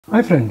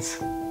Hi friends,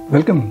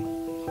 welcome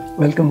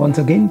once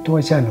again to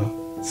my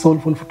channel,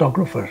 Soulful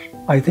Photographer.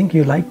 I think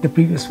you liked the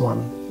previous one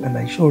when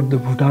I showed the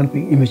Bhutan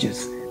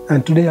images,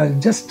 and today I'll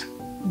just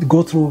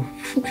go through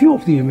a few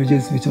of the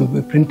images which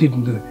were printed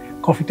in the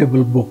coffee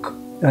table book,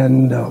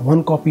 and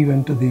one copy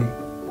went to the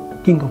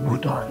King of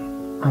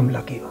Bhutan. I'm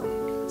lucky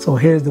one. So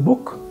here's the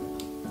book.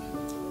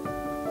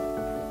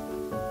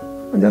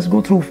 I'll just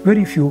go through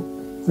very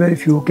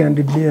few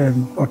candidly.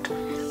 I'm not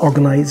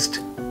organized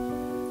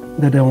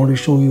that I want to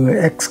show you an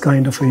X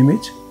kind of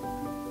image.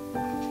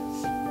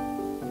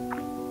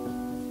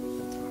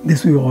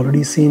 This we've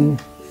already seen.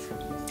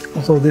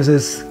 So this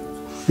is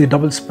the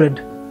double spread,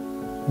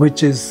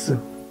 which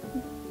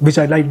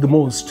I like the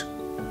most,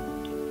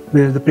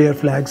 where the prayer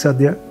flags are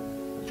there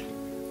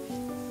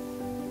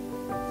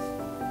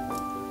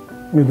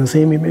with the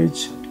same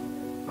image,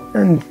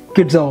 and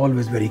kids are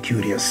always very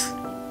curious.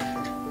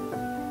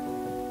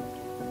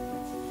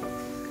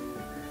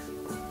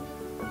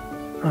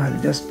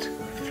 I'll just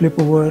flip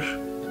over.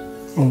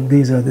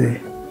 These are the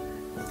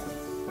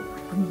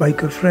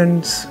biker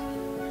friends.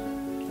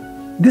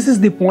 This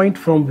is the point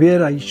from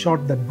where I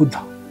shot that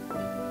Buddha.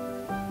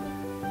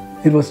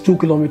 It was 2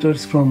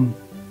 kilometers from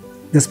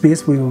the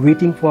space. We were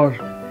waiting for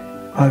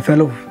our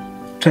fellow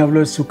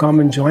travelers to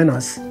come and join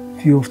us,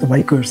 few of the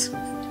bikers.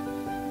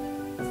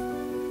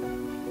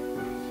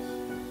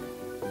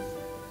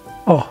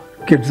 Oh,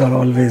 kids are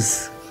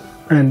always,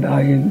 and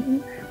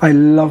I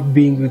love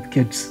being with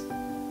kids.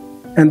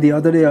 And the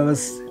other day I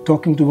was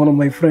talking to one of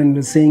my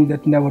friends saying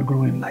that never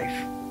grow in life.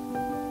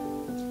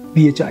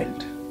 Be a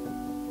child.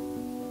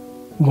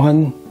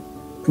 One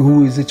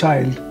who is a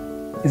child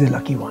is a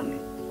lucky one.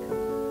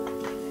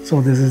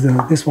 So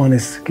this one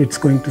is kids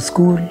going to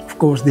school. Of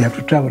course, they have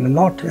to travel a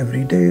lot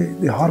every day.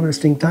 They're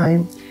harvesting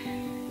time.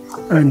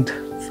 And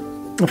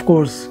of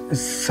course, it's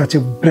such a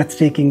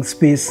breathtaking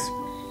space.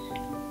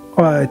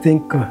 I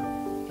think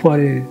for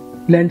a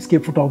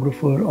landscape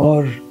photographer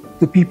or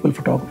the people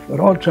photographer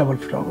or travel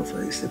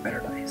photographer, is a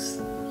paradise.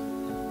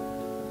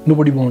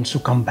 Nobody wants to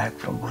come back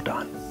from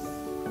Bhutan.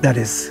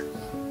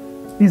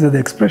 These are the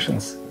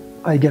expressions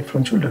I get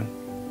from children.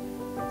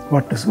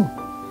 What to do?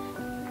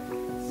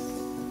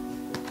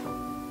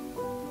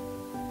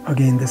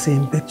 Again, the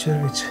same picture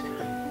which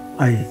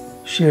I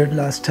shared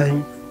last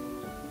time.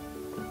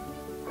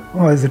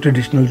 Oh, it's a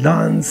traditional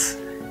dance.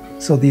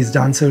 So these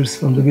dancers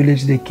from the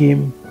village, they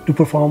came to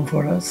perform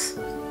for us.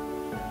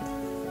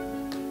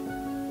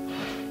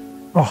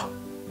 Oh,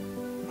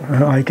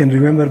 I can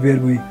remember where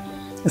we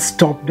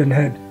stopped and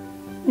had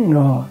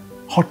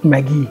hot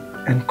Maggie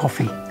and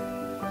coffee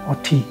or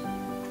tea.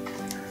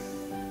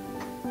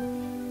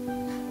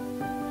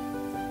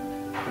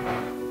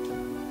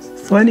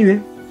 So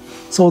anyway,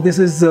 so this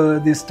is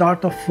the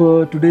start of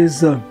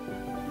today's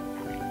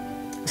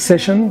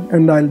session,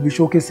 and I'll be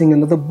showcasing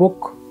another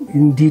book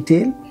in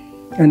detail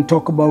and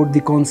talk about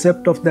the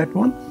concept of that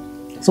one.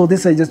 So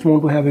this, I just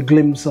want to have a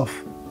glimpse of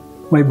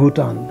my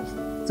Bhutan.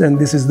 And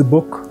this is the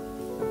book.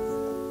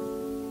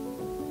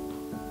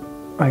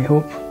 I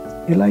hope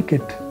you like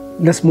it.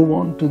 Let's move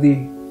on to the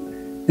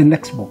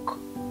next book.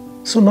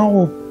 So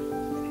now,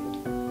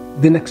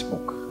 the next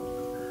book.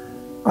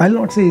 I'll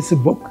not say it's a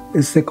book,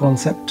 it's a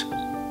concept.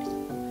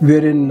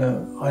 Wherein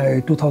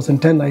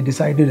 2010 I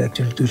decided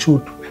actually to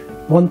shoot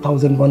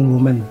 1001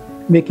 women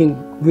making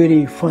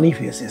very funny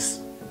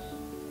faces.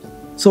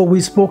 So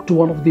we spoke to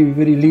one of the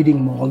very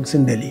leading malls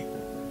in Delhi,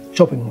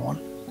 shopping mall.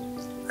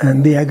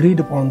 And they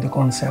agreed upon the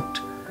concept.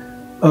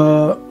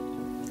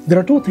 There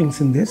are two things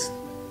in this.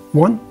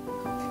 One,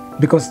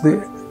 because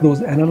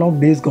those analog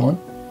days gone,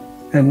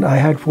 and I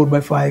had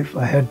 4x5,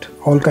 I had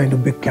all kind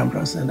of big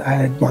cameras, and I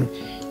had one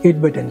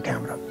 8x10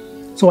 camera.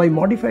 So I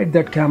modified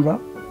that camera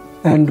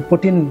and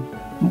put in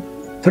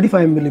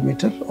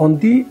 35mm on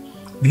the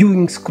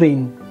viewing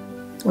screen,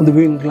 on the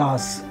viewing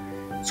glass.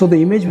 So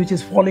the image which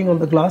is falling on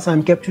the glass,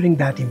 I'm capturing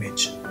that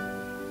image.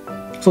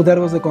 So that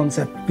was the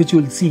concept which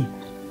you will see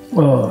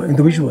in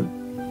the visual,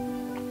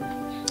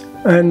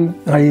 and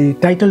I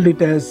titled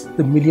it as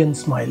The Million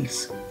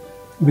Smiles,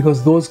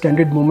 because those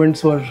candid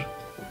moments were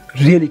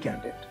really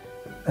candid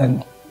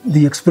and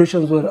the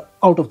expressions were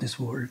out of this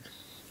world.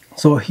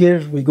 So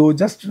here we go.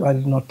 I'll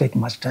not take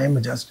much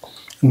time, just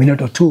a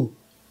minute or two.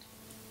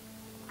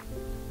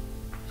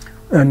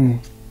 And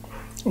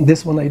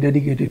this one I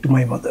dedicated to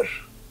my mother,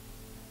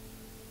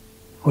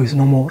 who is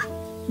no more,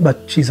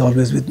 but she's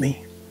always with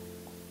me.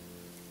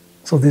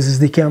 So this is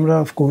the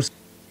camera, of course.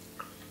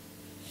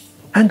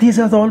 And these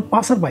are all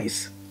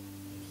passerbys.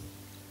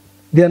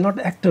 They are not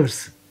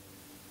actors.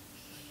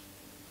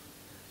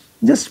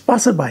 Just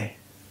passerby.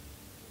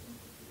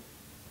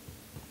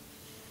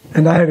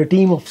 And I had a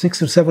team of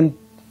 6 or 7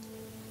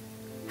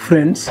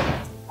 friends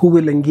who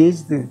will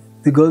engage.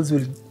 The girls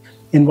will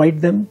invite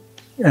them,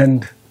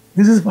 and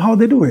this is how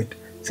they do it.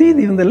 See,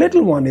 even the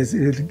little one is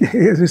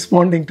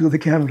responding to the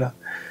camera.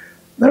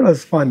 That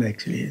was fun,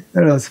 actually.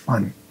 That was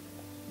fun.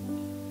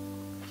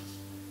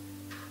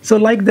 So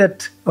like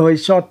that, I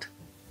shot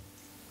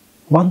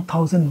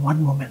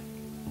 1001 women.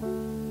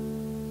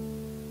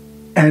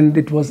 And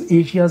it was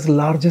Asia's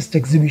largest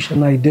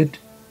exhibition I did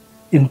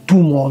in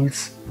 2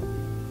 malls,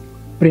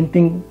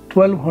 printing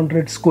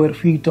 1200 square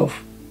feet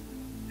of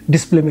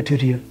display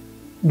material.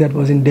 That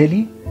was in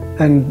Delhi,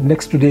 and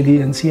next to Delhi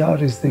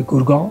NCR is the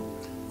Gurgaon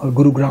or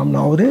Gurugram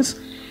nowadays.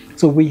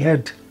 So we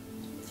had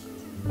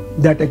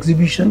that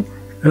exhibition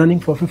running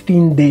for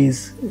 15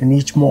 days in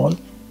each mall,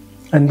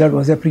 and that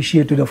was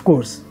appreciated, of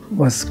course,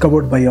 was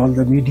covered by all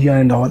the media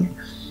and all.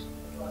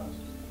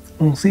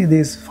 And see,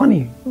 this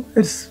funny,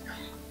 this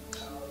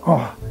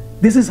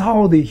is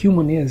how the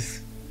human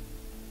is,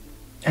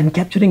 and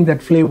capturing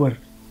that flavor,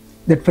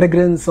 that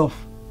fragrance of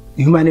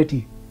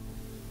humanity,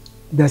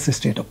 that's a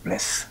state of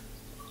bliss.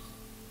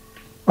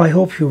 I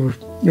hope you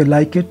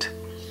like it.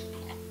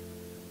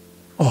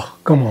 Oh,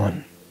 come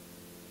on.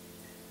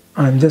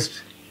 I'm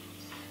just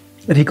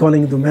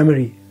recalling the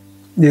memory.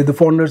 The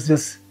foreigners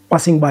just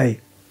passing by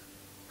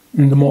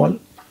in the mall.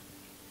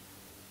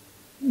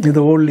 The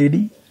old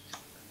lady.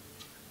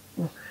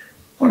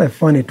 What a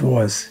fun it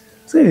was.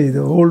 See,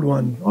 the old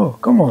one. Oh,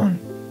 come on.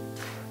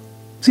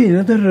 See,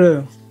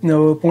 another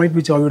point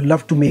which I would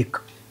love to make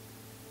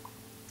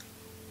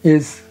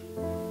is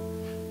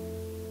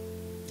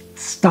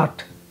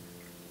start.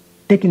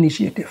 Take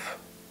initiative.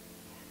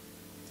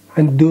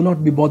 And do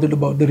not be bothered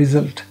about the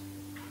result.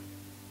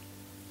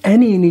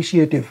 Any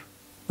initiative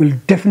will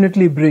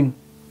definitely bring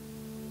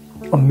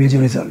a major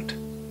result.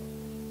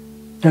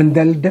 And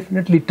they'll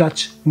definitely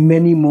touch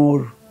many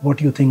more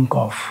what you think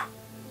of.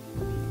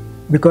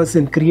 Because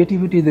in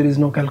creativity there is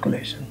no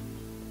calculation.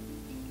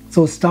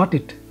 So start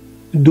it,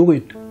 do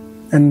it,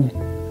 and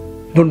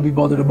don't be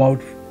bothered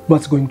about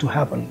what's going to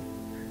happen.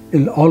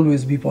 It'll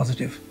always be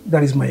positive.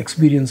 That is my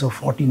experience of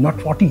 40,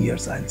 not 40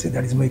 years, I'll say.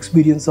 That is my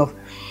experience of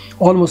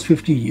almost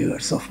 50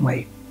 years of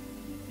my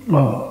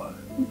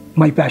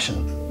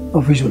passion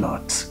of visual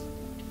arts.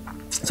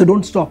 So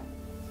don't stop,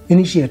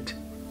 initiate,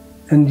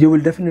 and you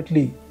will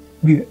definitely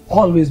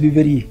always be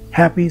very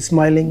happy,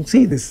 smiling.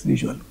 See this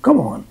visual, come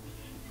on.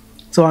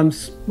 So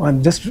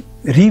I'm just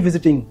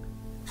revisiting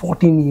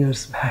 14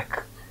 years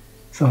back.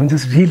 So I'm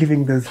just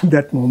reliving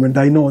that moment.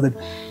 I know that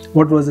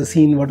what was the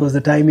scene, what was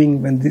the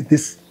timing when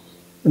this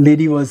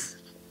lady was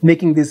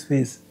making this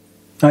face.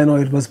 I know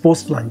it was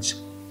post-lunch.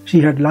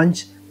 She had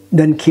lunch,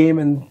 then came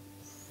and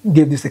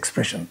gave this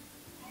expression.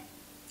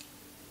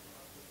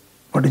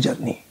 What a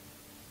journey.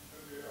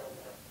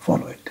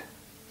 Follow it.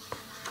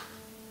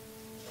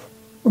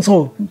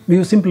 So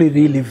you simply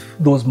relive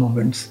those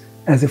moments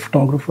as a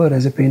photographer,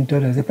 as a painter,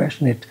 as a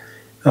passionate,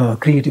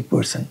 creative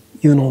person.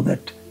 You know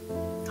that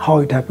how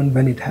it happened,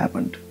 when it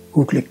happened,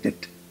 who clicked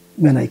it,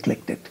 when I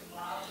clicked it.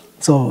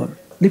 So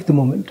live the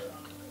moment.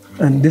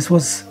 And this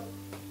was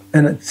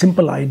a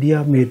simple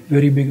idea made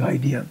very big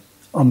idea,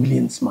 a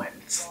million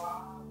smiles,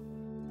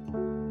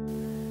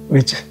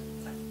 which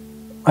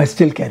I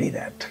still carry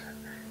that.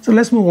 So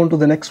let's move on to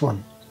the next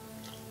one.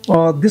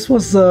 This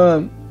was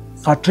a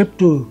trip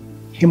to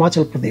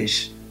Himachal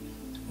Pradesh,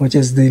 which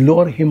is the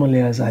lower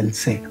Himalayas, I'll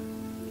say,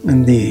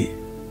 in the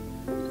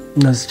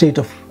state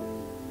of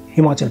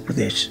Himachal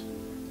Pradesh.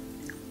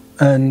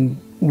 And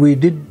we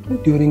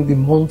did during the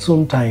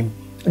monsoon time.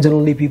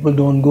 Generally people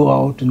don't go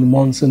out in the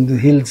monsoon, the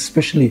hills,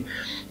 especially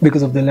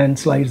because of the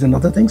landslides and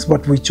other things,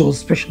 but we chose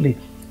specially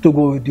to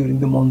go during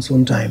the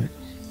monsoon time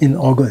in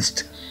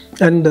August.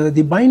 And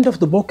the bind of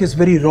the book is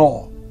very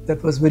raw.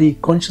 That was very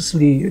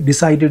consciously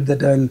decided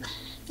that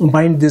I'll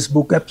bind this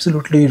book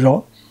absolutely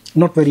raw,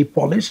 not very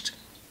polished.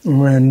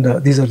 And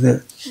these are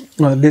the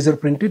laser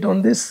printed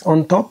on this,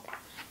 on top.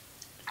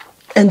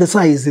 And the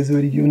size is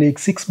very unique,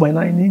 6 by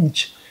 9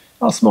 inch,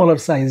 a smaller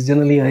size.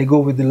 Generally I go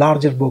with the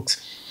larger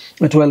books,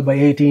 12 by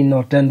 18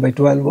 or 10 by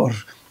 12 or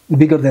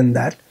bigger than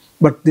that.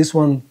 But this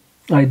one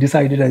I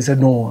decided, I said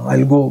no,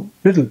 I'll go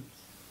little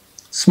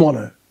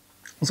smaller.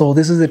 So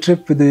this is a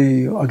trip with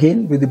the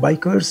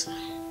bikers,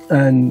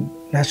 and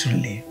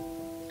naturally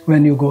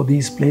when you go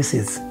these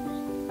places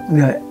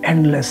there are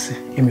endless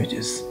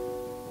images.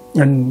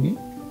 And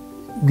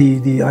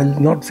I'll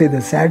not say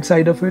the sad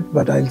side of it,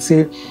 but I'll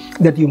say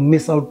that you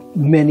miss out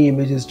many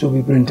images to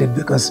be printed,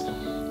 because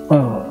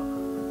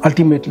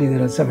ultimately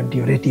there are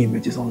 70 or 80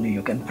 images only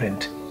you can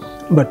print,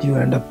 but you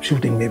end up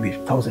shooting maybe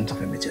thousands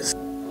of images.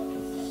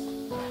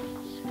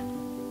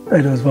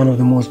 It was one of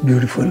the most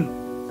beautiful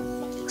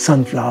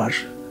sunflower.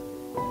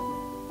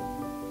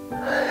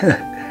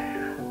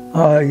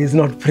 He's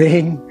not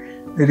praying.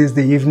 It is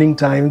the evening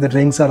time, the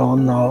drinks are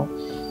on now,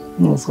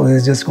 so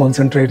he's just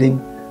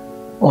concentrating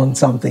on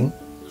something.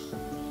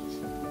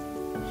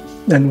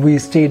 And we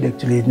stayed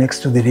actually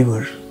next to the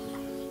river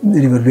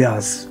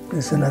Vyas.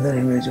 This is another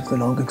image of the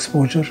long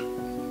exposure.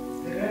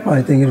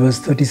 I think it was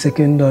 30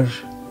 seconds or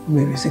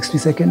maybe 60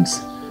 seconds.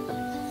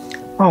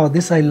 Oh,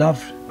 this I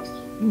loved.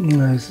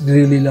 I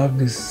really loved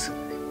this.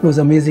 It was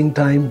amazing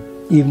time,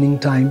 evening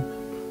time.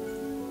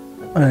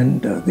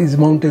 And these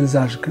mountains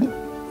are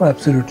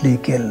absolutely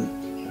kill.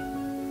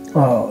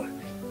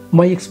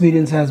 My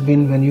experience has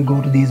been when you go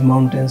to these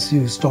mountains,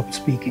 you stop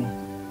speaking.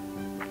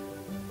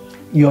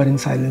 You are in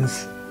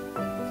silence.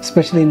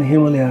 Especially in the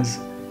Himalayas,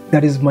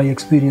 That is my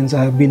experience.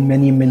 I have been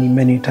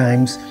many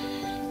times,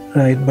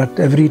 right? But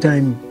every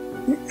time,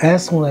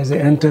 as soon as I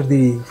enter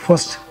the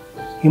first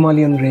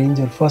Himalayan range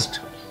or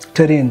first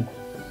terrain,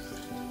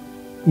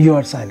 you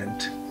are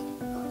silent.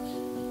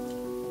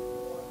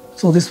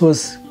 So this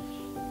was,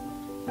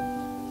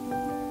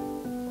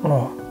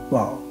 oh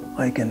wow,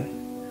 I can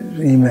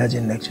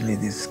imagine actually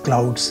these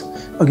clouds.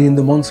 Again,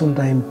 the monsoon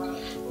time,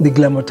 the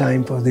glamour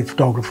time for the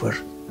photographer,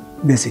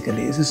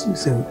 basically.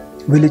 It's a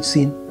village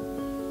scene.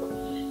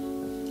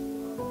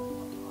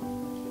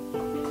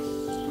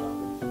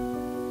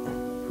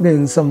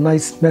 Then some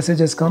nice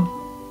messages come.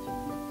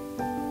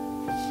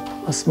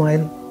 A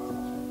smile.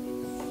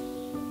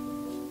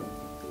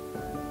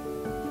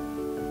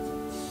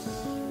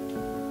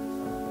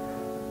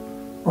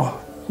 Oh,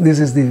 this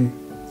is the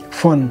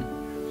fun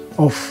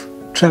of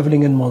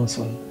traveling in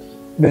monsoon,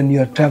 when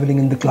you are traveling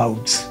in the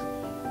clouds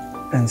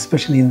and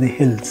especially in the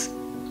hills.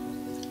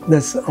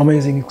 That's an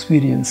amazing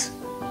experience.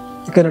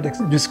 You cannot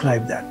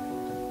describe that.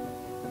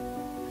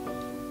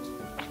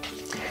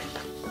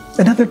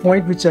 Another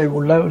point which I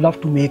would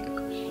love to make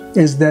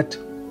is that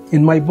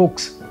in my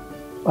books,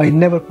 I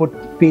never put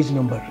page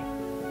number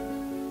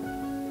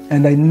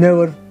and I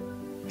never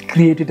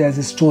create it as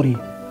a story.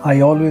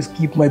 I always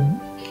keep my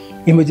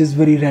images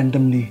very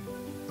randomly,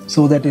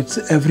 so that it's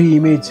every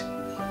image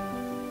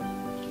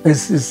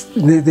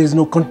there's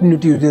no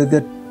continuity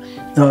that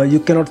you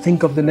cannot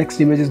think of the next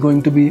image is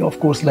going to be, of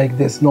course, like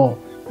this. No,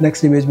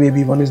 next image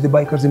maybe one is the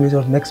biker's image,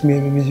 or next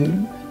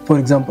image, for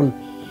example,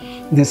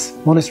 this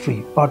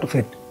monastery, part of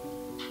it.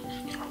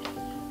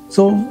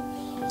 So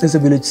there's a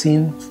village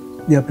scene.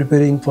 They are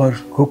preparing for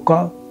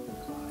hookah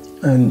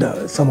and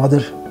some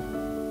other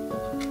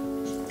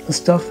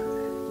stuff.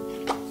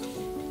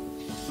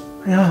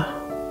 Yeah,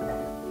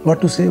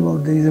 what to say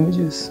about these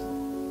images?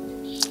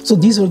 So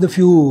these are the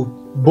few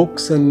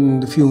books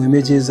and a few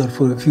images, or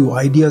for a few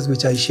ideas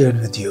which I shared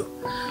with you.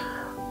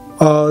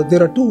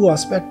 There are two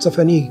aspects of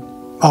any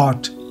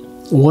art.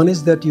 One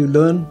is that you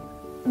learn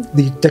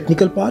the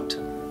technical part,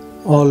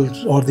 or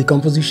the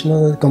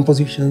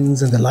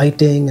compositions and the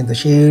lighting and the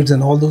shades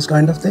and all those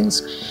kind of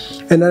things.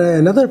 And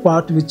another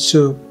part which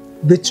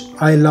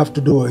I love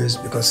to do is,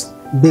 because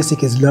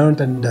basic is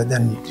learned, and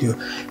then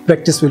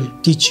practice will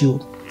teach you,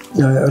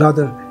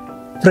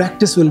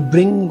 practice will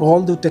bring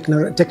all the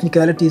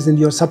technicalities in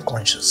your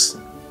subconscious.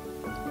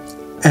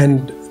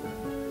 And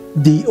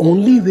the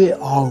only way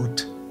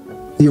out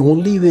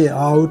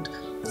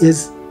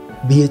is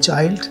be a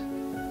child,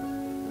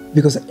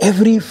 because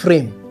every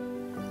frame,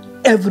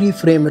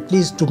 at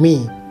least to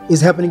me,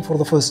 is happening for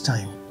the first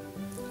time.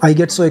 I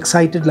get so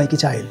excited like a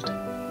child.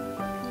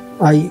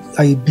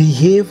 I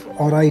behave,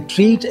 or I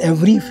treat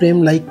every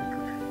frame like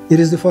it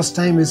is the first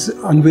time it's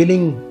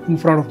unveiling in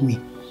front of me.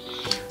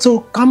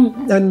 So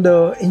come and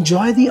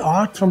enjoy the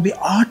art from the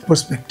art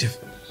perspective,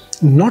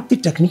 not the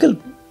technical,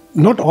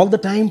 not all the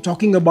time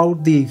talking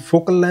about the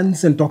focal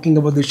length and talking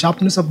about the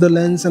sharpness of the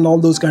lens and all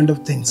those kind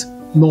of things.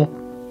 No,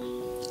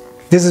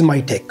 this is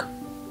my take.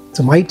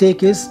 So my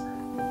take is,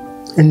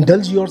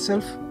 indulge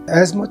yourself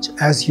as much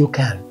as you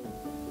can.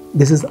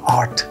 This is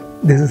art.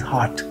 This is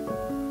heart.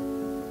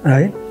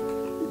 Right?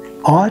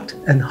 Art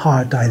and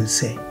heart, I'll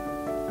say.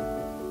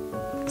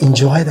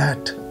 Enjoy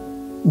that.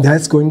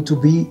 That's going to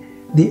be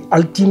the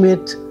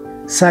ultimate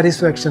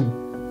satisfaction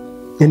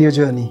in your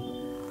journey.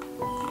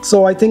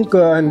 So I think,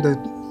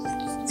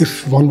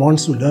 if one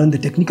wants to learn the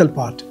technical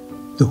part,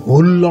 the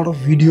whole lot of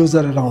videos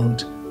are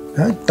around.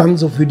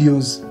 Tons of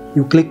videos.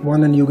 You click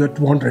one and you get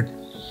 100.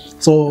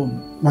 So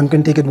one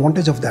can take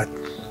advantage of that.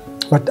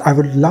 But I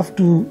would love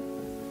to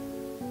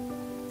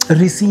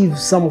receive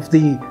some of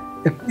the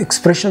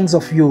expressions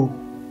of you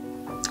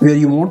where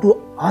you want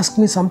to ask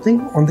me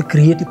something on the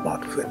creative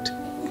part of it.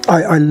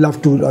 I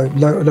love to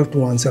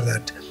answer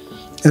that.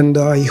 And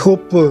I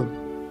hope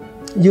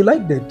you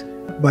liked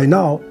it. By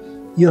now,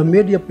 you have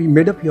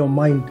made up your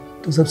mind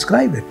to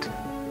subscribe it.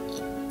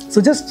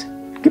 So just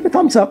give a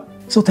thumbs up.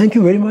 So thank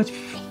you very much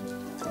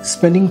for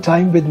spending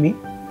time with me.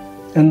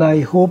 And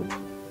I hope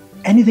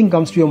anything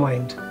comes to your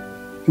mind.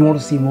 You want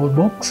to see more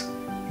books,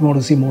 you want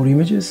to see more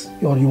images,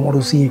 or you want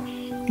to see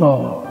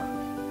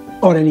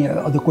or any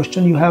other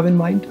question you have in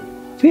mind,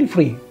 feel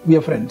free. We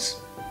are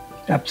friends.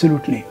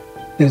 Absolutely.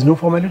 There's no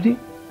formality.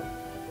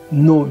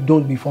 No,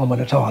 don't be formal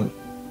at all.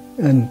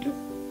 And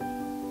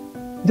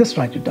just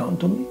write it down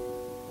to me.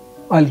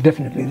 I'll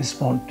definitely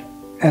respond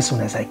as soon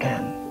as I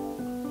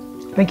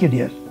can. Thank you,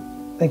 dear.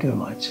 Thank you very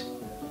much.